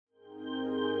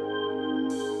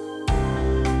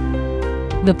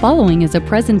The following is a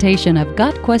presentation of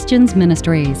Got Questions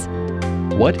Ministries.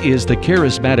 What is the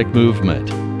Charismatic movement?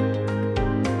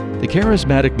 The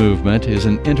Charismatic movement is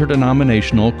an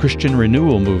interdenominational Christian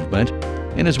renewal movement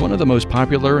and is one of the most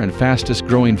popular and fastest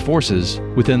growing forces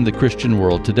within the Christian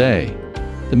world today.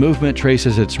 The movement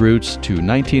traces its roots to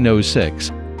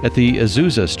 1906 at the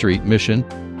Azusa Street Mission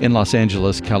in Los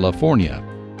Angeles, California,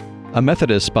 a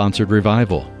Methodist-sponsored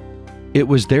revival. It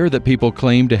was there that people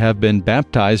claimed to have been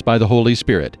baptized by the Holy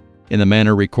Spirit in the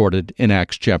manner recorded in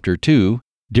Acts chapter 2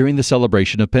 during the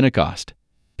celebration of Pentecost.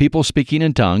 People speaking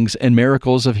in tongues and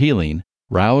miracles of healing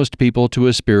roused people to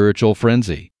a spiritual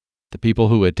frenzy. The people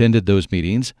who attended those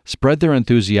meetings spread their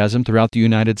enthusiasm throughout the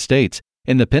United States,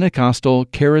 and the Pentecostal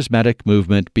Charismatic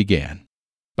movement began.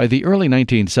 By the early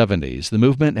 1970s, the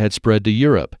movement had spread to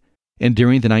Europe, and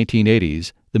during the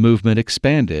 1980s, the movement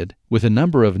expanded, with a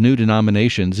number of new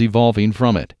denominations evolving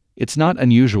from it. It's not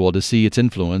unusual to see its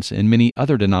influence in many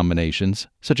other denominations,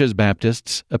 such as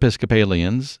Baptists,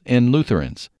 Episcopalians, and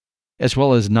Lutherans, as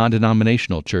well as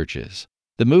non-denominational churches.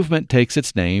 The movement takes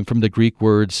its name from the Greek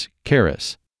words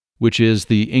charis, which is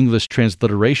the English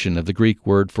transliteration of the Greek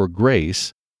word for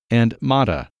grace, and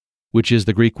mata, which is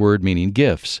the Greek word meaning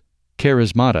gifts.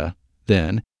 Charismata,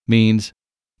 then, means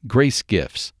grace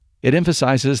gifts. It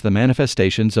emphasizes the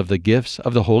manifestations of the gifts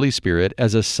of the Holy Spirit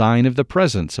as a sign of the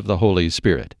presence of the Holy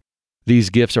Spirit. These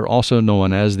gifts are also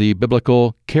known as the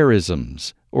biblical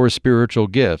charisms, or spiritual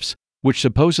gifts, which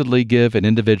supposedly give an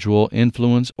individual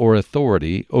influence or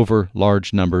authority over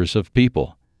large numbers of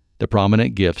people. The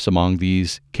prominent gifts among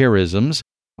these charisms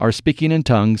are speaking in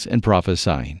tongues and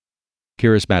prophesying.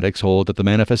 Charismatics hold that the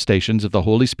manifestations of the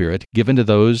Holy Spirit given to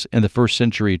those in the first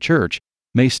century church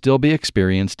may still be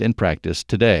experienced and practiced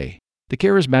today. The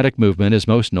Charismatic movement is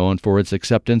most known for its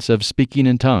acceptance of speaking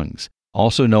in tongues,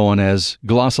 also known as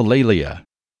glossolalia,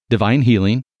 divine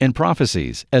healing, and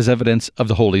prophecies as evidence of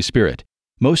the Holy Spirit.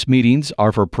 Most meetings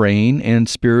are for praying and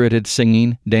spirited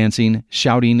singing, dancing,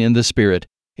 shouting in the Spirit,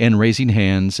 and raising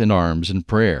hands and arms in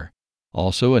prayer.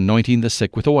 Also, anointing the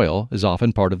sick with oil is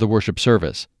often part of the worship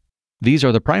service. These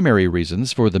are the primary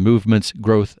reasons for the movement's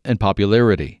growth and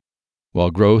popularity. While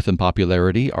growth and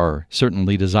popularity are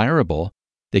certainly desirable,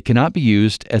 they cannot be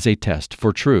used as a test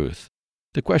for truth.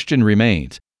 The question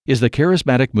remains, is the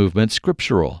charismatic movement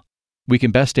scriptural? We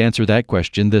can best answer that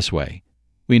question this way.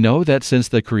 We know that since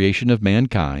the creation of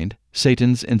mankind,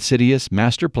 Satan's insidious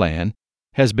master plan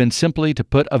has been simply to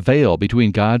put a veil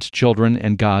between God's children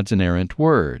and God's inerrant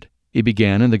word. It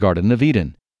began in the Garden of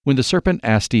Eden, when the serpent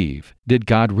asked Eve, "Did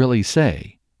God really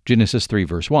say?" Genesis 3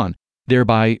 verse 1.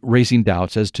 Thereby raising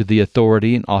doubts as to the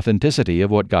authority and authenticity of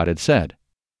what God had said.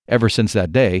 Ever since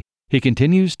that day, he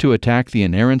continues to attack the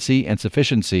inerrancy and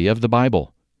sufficiency of the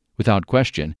Bible. Without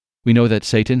question, we know that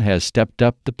Satan has stepped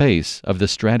up the pace of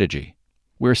this strategy.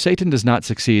 Where Satan does not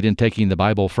succeed in taking the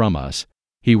Bible from us,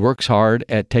 he works hard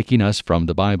at taking us from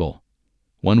the Bible.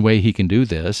 One way he can do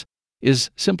this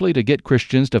is simply to get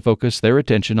Christians to focus their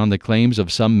attention on the claims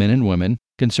of some men and women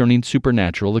concerning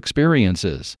supernatural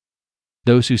experiences.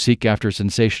 Those who seek after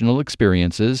sensational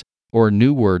experiences or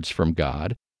new words from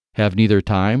God have neither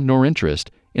time nor interest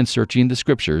in searching the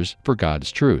Scriptures for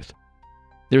God's truth.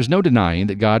 There's no denying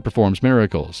that God performs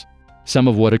miracles. Some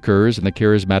of what occurs in the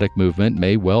charismatic movement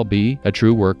may well be a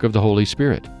true work of the Holy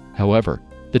Spirit. However,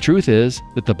 the truth is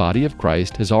that the body of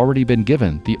Christ has already been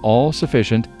given the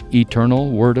all-sufficient, eternal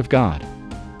Word of God.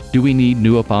 Do we need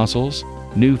new apostles,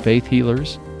 new faith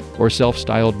healers, or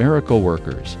self-styled miracle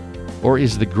workers? Or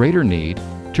is the greater need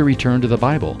to return to the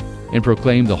Bible and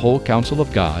proclaim the whole counsel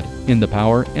of God in the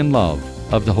power and love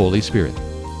of the Holy Spirit?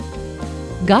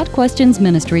 Got Questions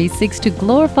Ministries seeks to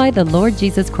glorify the Lord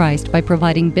Jesus Christ by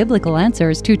providing biblical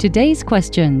answers to today's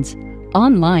questions.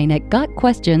 Online at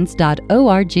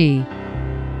gotquestions.org.